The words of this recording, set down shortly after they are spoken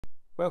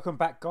Welcome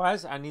back,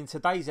 guys, and in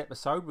today's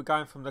episode we're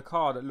going from the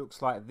car that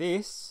looks like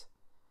this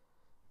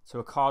to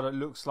a car that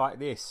looks like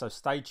this, so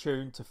stay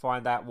tuned to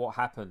find out what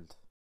happened.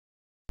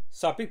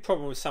 So a big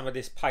problem with some of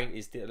this paint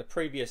is that the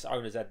previous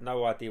owners had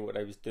no idea what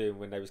they was doing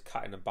when they was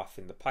cutting and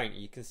buffing the paint.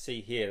 You can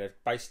see here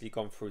they've basically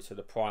gone through to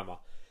the primer.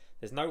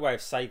 There's no way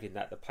of saving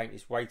that. The paint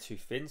is way too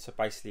thin, so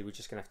basically we're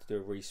just going to have to do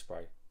a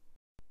respray.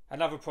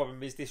 Another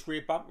problem is this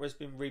rear bumper has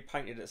been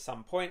repainted at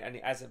some point and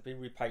it hasn't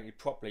been repainted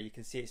properly. You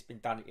can see it's been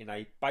done in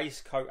a base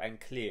coat and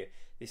clear.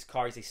 This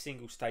car is a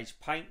single stage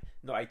paint,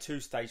 not a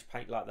two-stage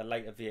paint like the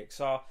later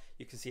VXR.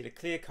 You can see the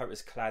clear coat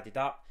has clouded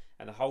up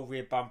and the whole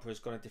rear bumper has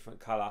gone a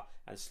different colour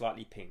and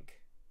slightly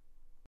pink.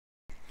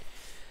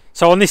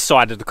 So on this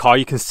side of the car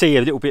you can see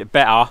a little bit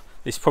better.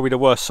 This is probably the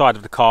worst side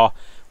of the car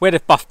where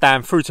they've buffed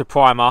down through to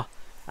primer,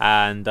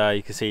 and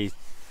you can see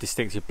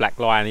distinctive black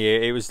line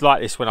here. It was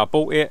like this when I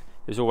bought it.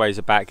 It was always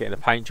about getting a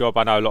paint job.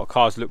 I know a lot of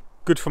cars look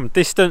good from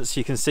distance.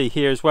 You can see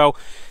here as well,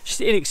 just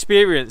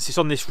inexperience. It's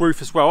on this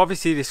roof as well.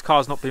 Obviously this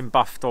car's not been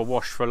buffed or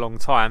washed for a long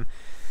time.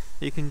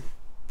 You can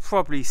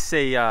probably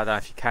see, I don't know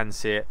if you can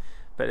see it,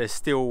 but there's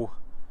still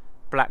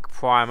black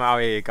primer. Oh,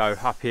 here you go,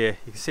 up here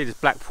you can see there's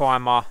black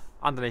primer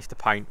underneath the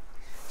paint.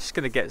 It's just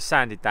going to get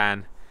sanded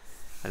down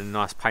and a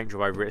nice paint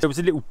job over it. There was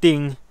a little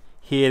ding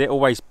here that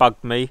always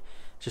bugged me.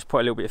 Just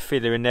put a little bit of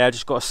filler in there.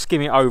 Just got to skim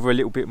it over a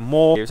little bit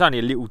more. It was only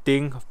a little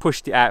ding. I've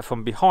pushed it out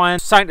from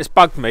behind. Something that's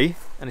bugged me,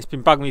 and it's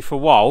been bugging me for a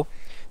while.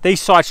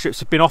 These side strips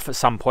have been off at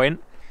some point,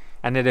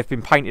 and then they've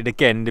been painted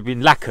again. They've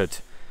been lacquered.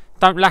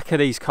 Don't lacquer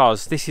these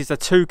cars. This is a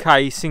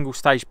 2K single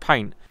stage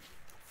paint.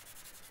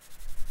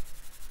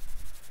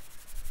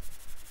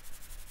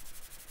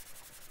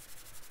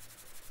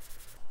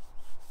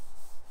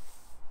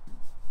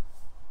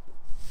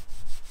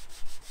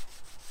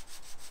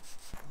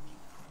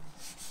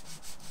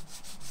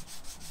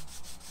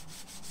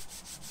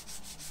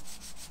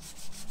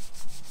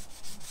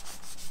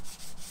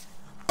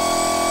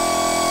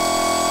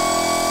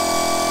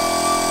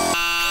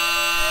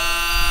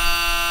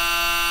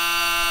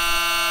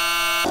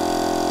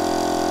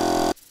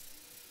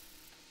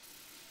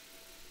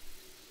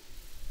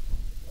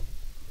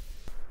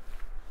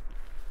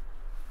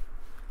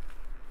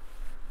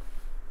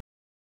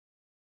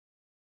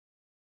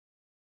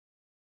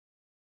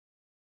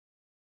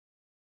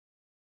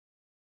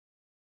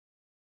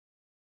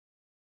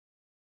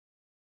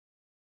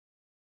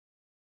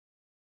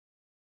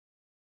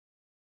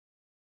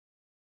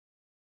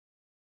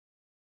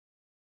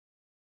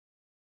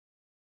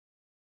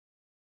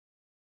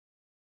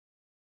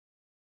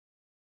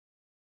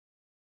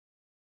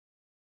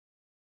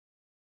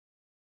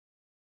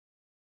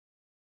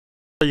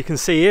 So you can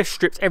see here,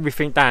 stripped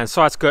everything down.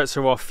 Side skirts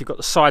are off, you've got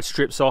the side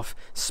strips off,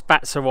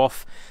 spats are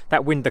off,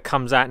 that window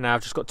comes out now.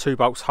 I've just got two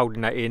bolts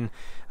holding that in.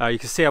 You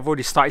can see I've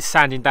already started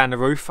sanding down the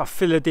roof. I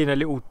filled in a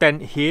little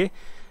dent here,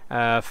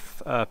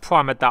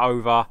 primered that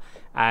over,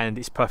 and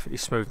it's perfectly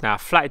smooth now.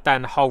 Flatted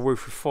down the whole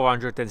roof with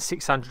 400 then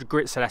 600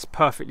 grit, so that's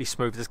perfectly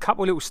smooth. There's a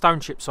couple of little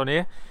stone chips on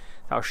here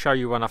that I'll show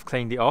you when I've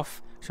cleaned it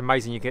off. It's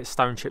amazing you get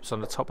stone chips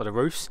on the top of the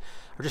roofs.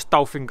 I've just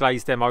dolphin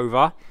glazed them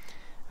over,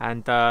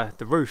 and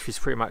the roof is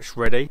pretty much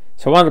ready.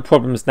 So one of the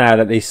problems now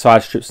that these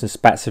side strips and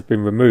spats have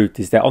been removed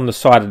is that on the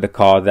side of the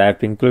car they have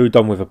been glued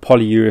on with a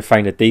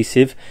polyurethane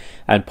adhesive,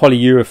 and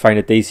polyurethane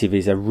adhesive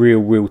is a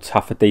real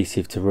tough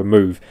adhesive to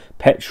remove.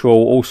 Petrol,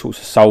 all sorts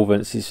of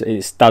solvents,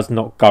 it does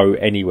not go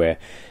anywhere.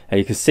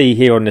 You can see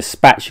here on the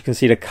spats, you can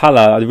see the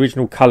colour, the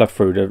original colour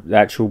through the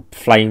actual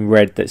flame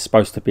red that's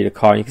supposed to be the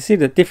car. You can see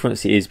the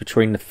difference it is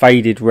between the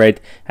faded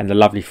red and the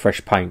lovely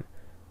fresh paint.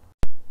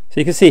 So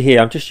you can see here,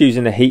 I'm just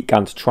using a heat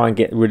gun to try and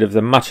get rid of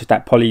as much of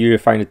that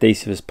polyurethane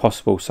adhesive as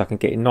possible so I can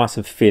get it nice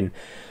and thin.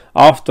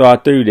 After I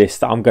do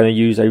this, I'm going to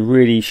use a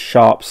really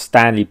sharp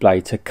Stanley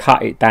blade to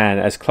cut it down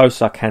as close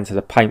as I can to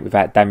the paint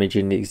without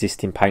damaging the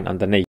existing paint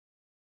underneath.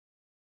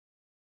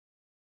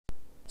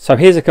 So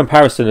here's a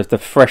comparison of the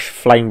fresh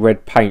flame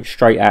red paint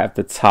straight out of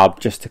the tub,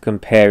 just to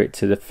compare it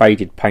to the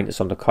faded paint that's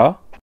on the car.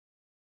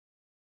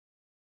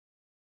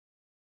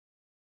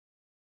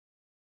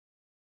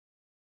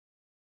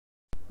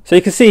 So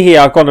you can see here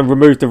I've gone and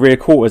removed the rear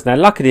quarters. Now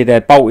luckily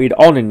they're bolted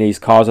on in these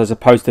cars as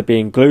opposed to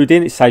being glued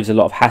in. It saves a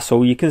lot of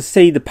hassle. You can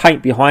see the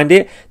paint behind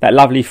it, that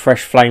lovely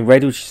fresh flame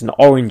red, which is an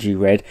orangey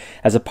red,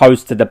 as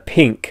opposed to the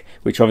pink,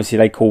 which obviously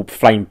they call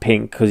flame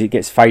pink because it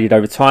gets faded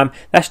over time.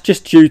 That's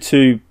just due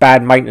to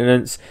bad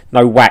maintenance,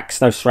 no wax,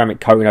 no ceramic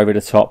coating over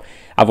the top,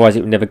 otherwise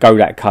it would never go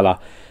that colour.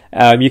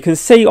 You can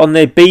see on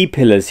their B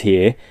pillars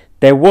here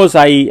there was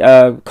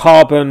a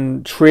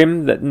carbon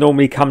trim that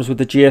normally comes with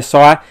the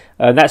GSI.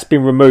 That's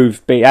been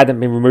removed, but it hadn't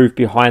been removed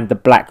behind the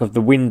black of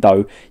the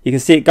window. You can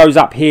see it goes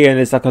up here and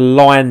there's like a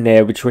line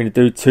there between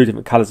the two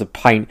different colours of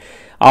paint.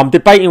 I'm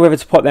debating whether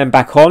to put them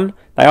back on.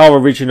 They are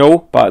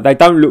original, but they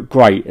don't look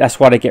great. That's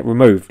why they get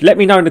removed. Let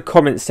me know in the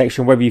comments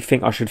section whether you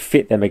think I should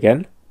fit them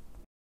again.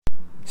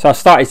 So I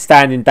started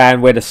standing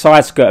down where the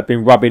side skirt had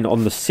been rubbing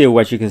on the sill,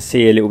 as you can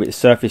see a little bit of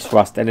surface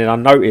rust, and then I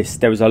noticed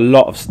there was a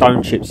lot of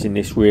stone chips in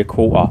this rear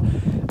quarter.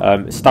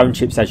 Stone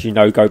chips, as you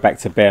know, go back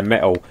to bare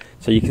metal.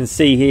 So you can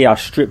see here I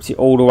stripped it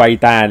all the way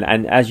down,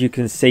 and as you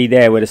can see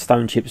there where the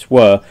stone chips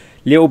were,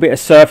 little bit of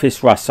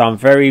surface rust. So I'm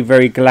very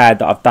glad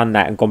that I've done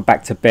that and gone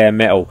back to bare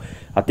metal.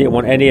 I didn't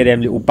want any of them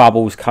little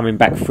bubbles coming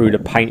back through the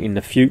paint in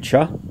the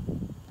future.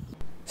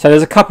 So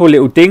there's a couple of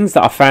little dings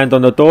that I found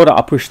on the door that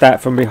I pushed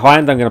out from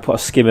behind. I'm going to put a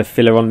skim of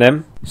filler on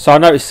them. So I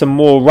noticed some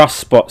more rust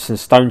spots and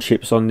stone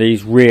chips on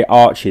these rear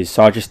arches,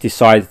 so I just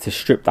decided to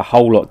strip the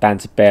whole lot down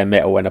to bare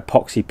metal and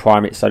epoxy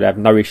prime it so they have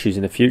no issues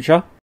in the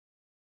future.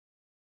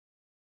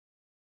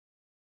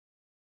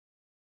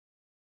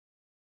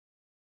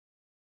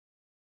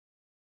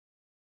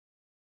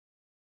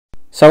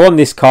 So on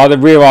this car, the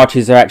rear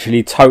arches are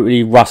actually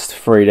totally rust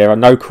free. There are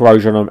no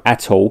corrosion on them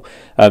at all.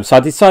 So I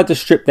decided to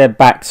strip them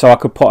back so I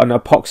could put an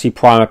epoxy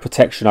primer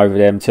protection over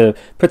them to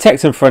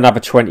protect them for another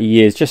 20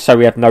 years, just so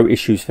we have no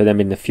issues for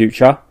them in the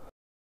future.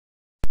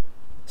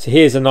 So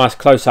here's a nice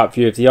close-up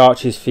view of the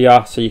arches for you,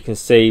 so you can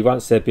see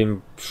once they've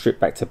been stripped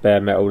back to bare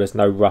metal, there's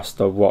no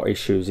rust or rot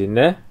issues in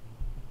there.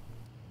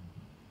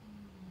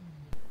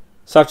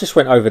 So I've just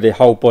went over the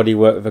whole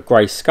bodywork with a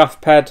grey scuff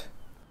pad.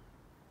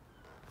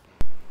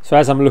 So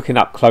as I'm looking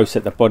up close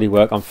at the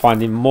bodywork, I'm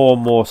finding more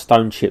and more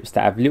stone chips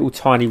that have little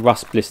tiny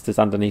rust blisters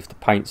underneath the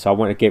paint. So I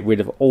want to get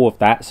rid of all of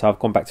that. So I've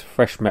gone back to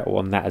fresh metal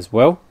on that as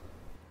well.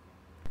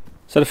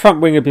 So the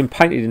front wing had been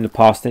painted in the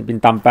past and it had been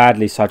done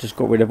badly. So I just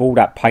got rid of all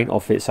that paint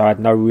off it. So I had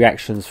no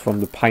reactions from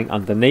the paint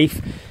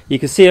underneath. You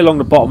can see along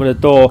the bottom of the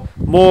door,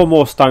 more and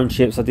more stone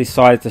chips. I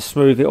decided to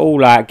smooth it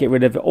all out, get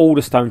rid of all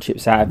the stone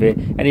chips out of it,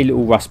 any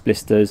little rust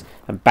blisters,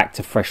 and back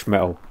to fresh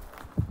metal.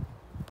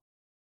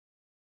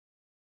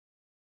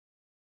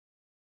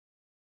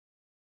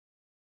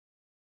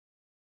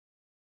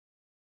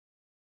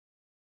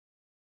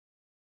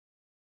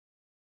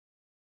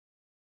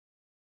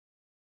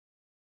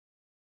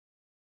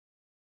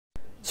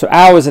 So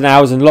hours and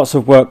hours and lots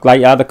of work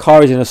later, the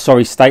car is in a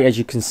sorry state as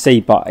you can see,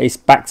 but it's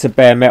back to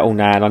bare metal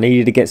now and I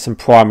needed to get some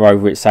primer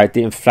over it so it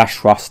didn't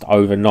flash rust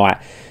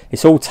overnight.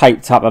 It's all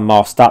taped up and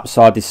masked up,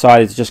 so I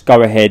decided to just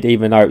go ahead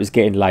even though it was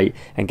getting late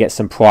and get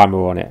some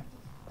primer on it.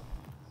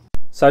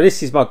 So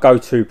this is my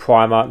go-to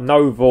primer,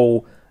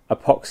 Noval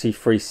Epoxy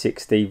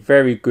 360,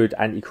 very good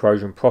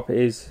anti-corrosion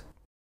properties.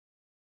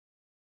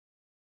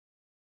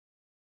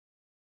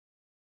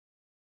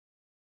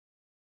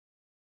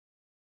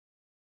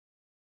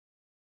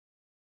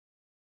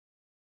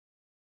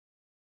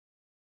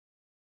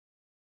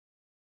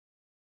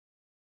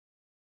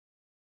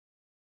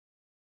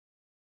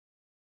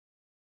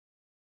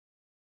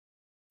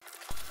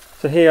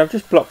 So here I've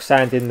just block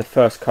sanded the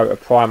first coat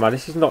of primer.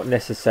 This is not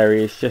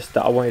necessary, it's just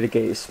that I wanted to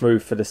get it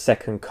smooth for the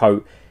second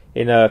coat.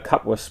 In a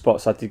couple of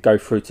spots I did go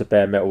through to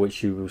bare metal,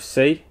 which you will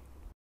see.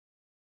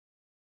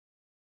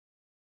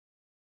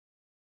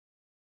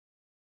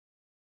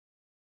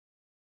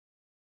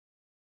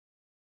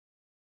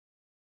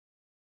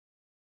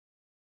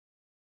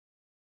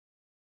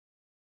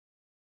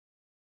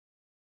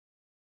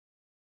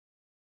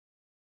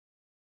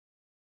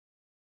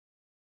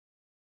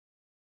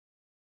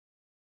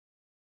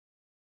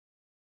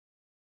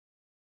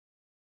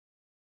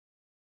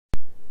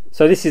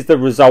 So this is the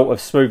result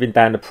of smoothing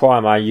down the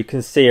primer. You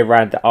can see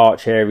around the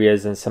arch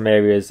areas and some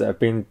areas that have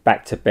been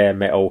back to bare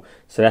metal.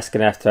 So that's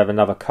going to have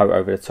another coat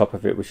over the top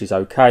of it, which is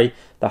okay.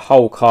 The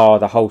whole car,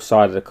 the whole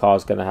side of the car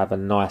is going to have a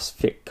nice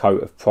thick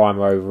coat of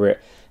primer over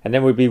it. And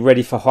then we'll be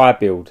ready for high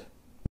build.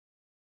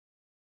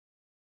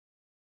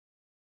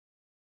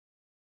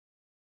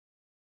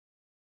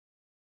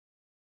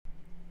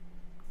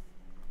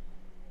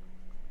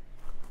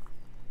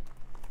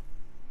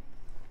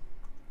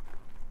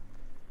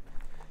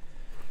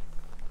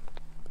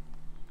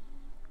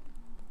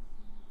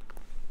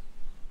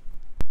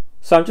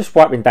 So I'm just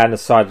wiping down the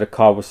side of the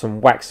car with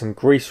some wax and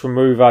grease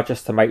remover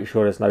just to make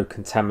sure there's no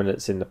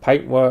contaminants in the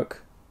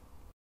paintwork.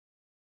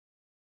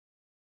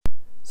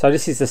 So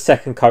this is the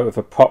second coat of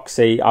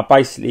epoxy. I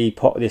basically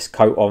put this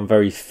coat on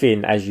very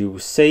thin, as you will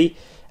see,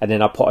 and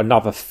then I put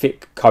another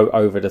thick coat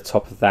over the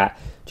top of that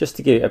just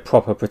to give it a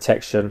proper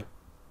protection.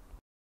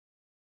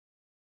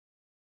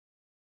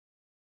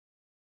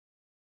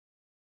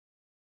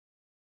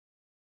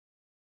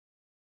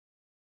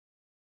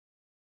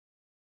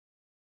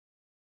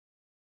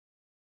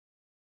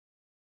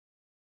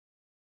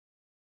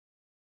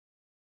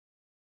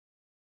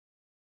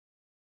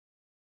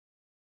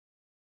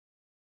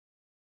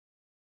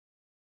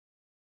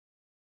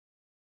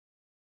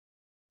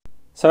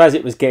 So as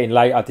it was getting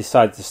late, I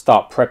decided to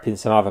start prepping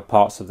some other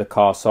parts of the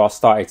car. So I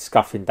started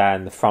scuffing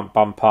down the front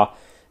bumper.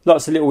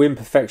 Lots of little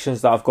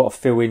imperfections that I've got to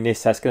fill in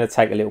this. That's going to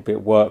take a little bit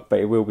of work, but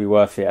it will be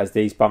worth it as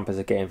these bumpers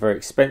are getting very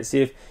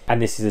expensive.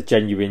 And this is a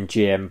genuine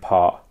GM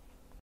part.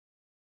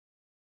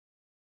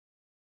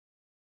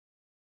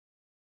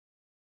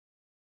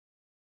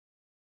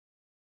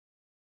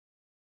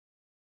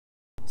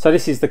 So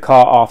this is the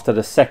car after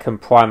the second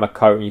primer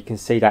coat, and you can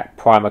see that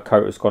primer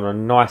coat has gone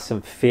on nice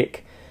and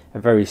thick.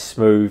 and very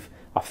smooth.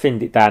 I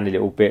thinned it down a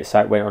little bit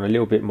so it went on a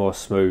little bit more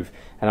smooth,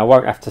 and I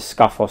won't have to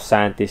scuff or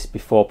sand this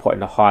before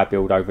putting a high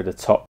build over the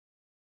top.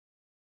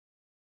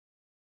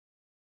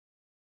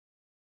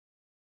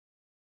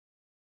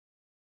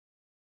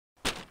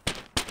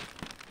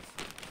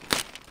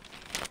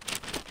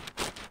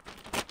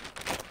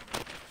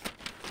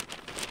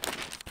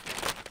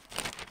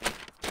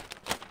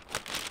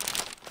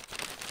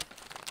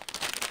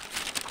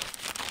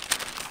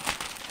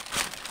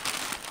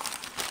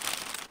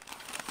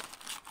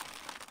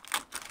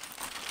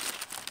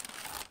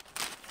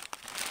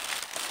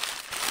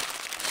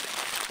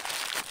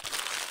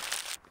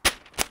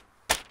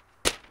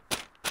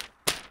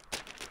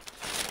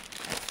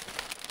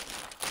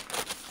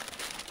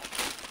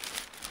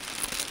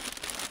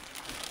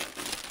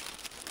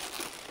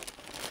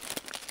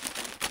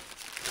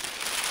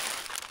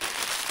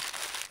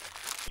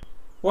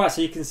 Right,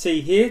 so you can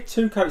see here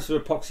 2 coats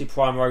of epoxy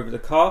primer over the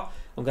car.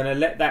 I'm going to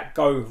let that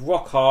go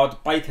rock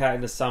hard, bake out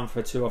in the sun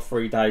for 2 or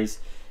 3 days,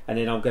 and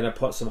then I'm going to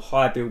put some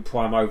high build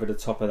primer over the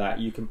top of that.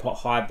 You can put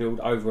high build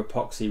over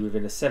epoxy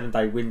within a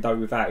 7-day window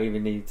without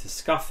even needing to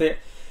scuff it.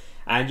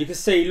 And you can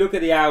see, look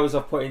at the hours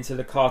I've put into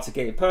the car to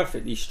get it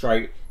perfectly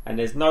straight, and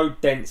there's no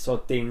dents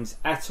or dings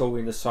at all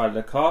in the side of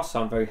the car,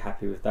 so I'm very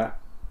happy with that.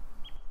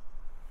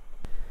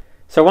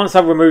 So once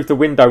I removed the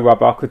window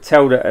rubber, I could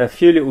tell that a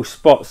few little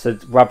spots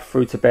had rubbed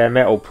through to bare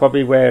metal,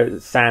 probably where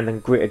sand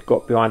and grit had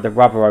got behind the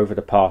rubber over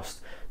the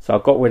past. So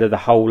I got rid of the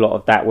whole lot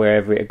of that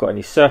wherever it had got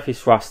any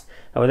surface rust,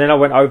 and then I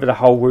went over the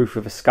whole roof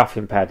with a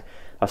scuffing pad.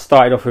 I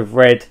started off with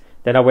red,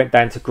 then I went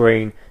down to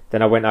green,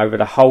 then I went over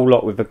the whole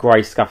lot with a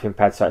grey scuffing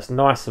pad, so it's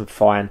nice and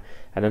fine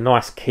and a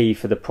nice key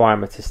for the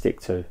primer to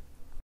stick to.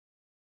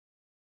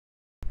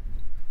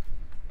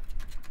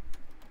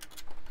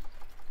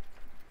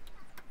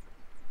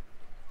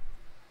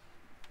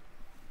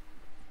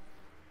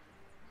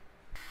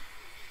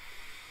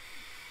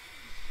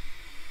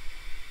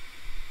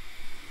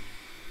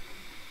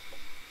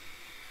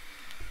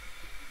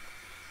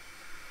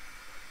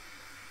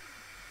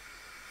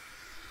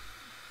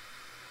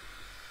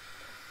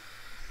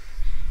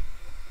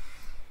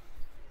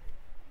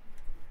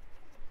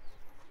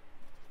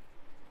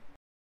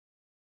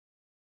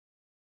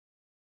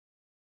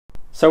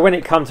 So when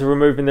it comes to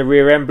removing the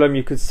rear emblem,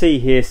 you could see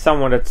here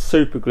someone had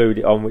super glued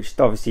it on, which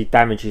obviously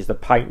damages the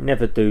paint.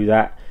 Never do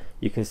that.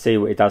 You can see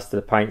what it does to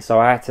the paint. So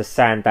I had to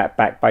sand that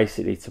back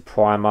basically to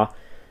primer.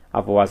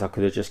 Otherwise I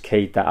could have just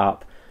keyed that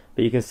up.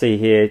 But you can see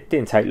here, it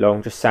didn't take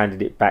long, just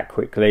sanded it back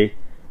quickly.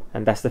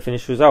 And that's the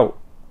finished result.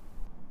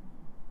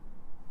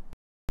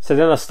 So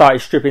then I started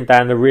stripping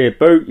down the rear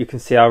boot. You can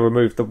see I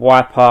removed the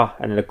wiper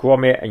and the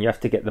grommet, and you have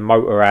to get the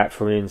motor out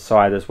from the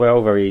inside as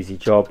well. Very easy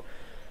job.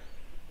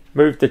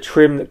 Moved the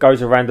trim that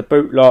goes around the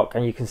boot lock,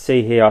 and you can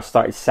see here I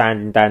started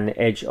sanding down the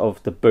edge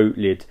of the boot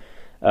lid.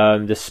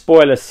 The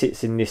spoiler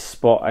sits in this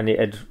spot, and it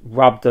had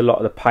rubbed a lot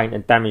of the paint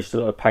and damaged a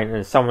lot of paint,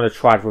 and someone had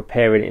tried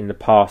repairing it in the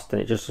past and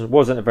it just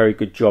wasn't a very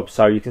good job.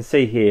 So you can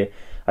see here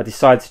I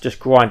decided to just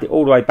grind it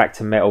all the way back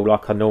to metal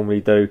like I normally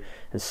do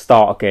and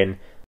start again.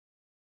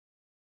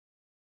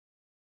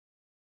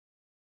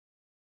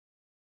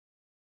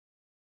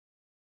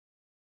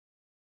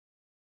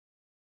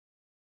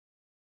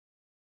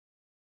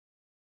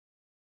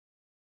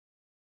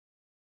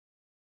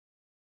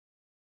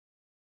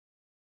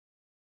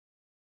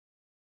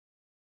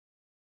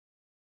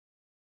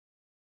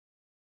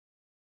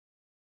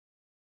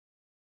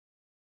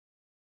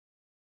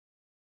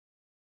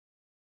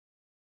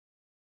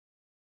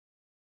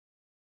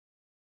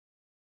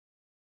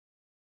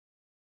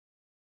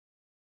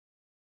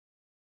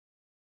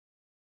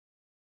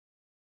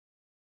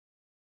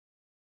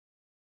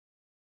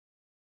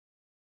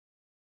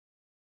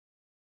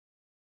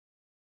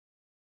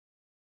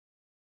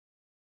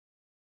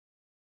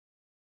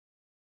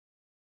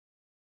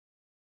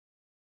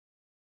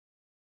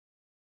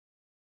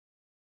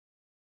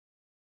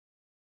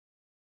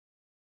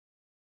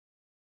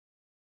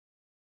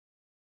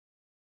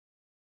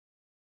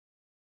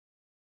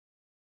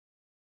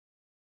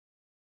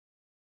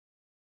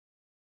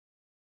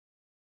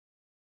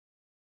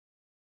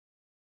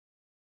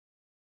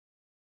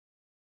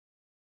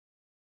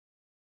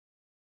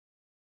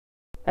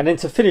 And then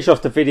to finish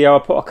off the video, I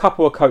put a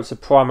couple of coats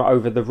of primer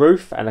over the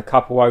roof and a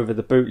couple over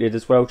the boot lid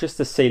as well, just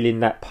to seal in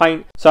that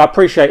paint. So I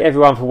appreciate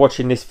everyone for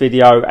watching this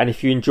video, and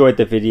if you enjoyed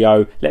the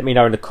video, let me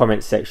know in the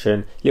comments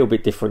section. A little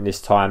bit different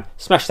this time.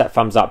 Smash that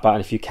thumbs up button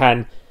if you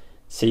can.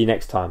 See you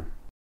next time.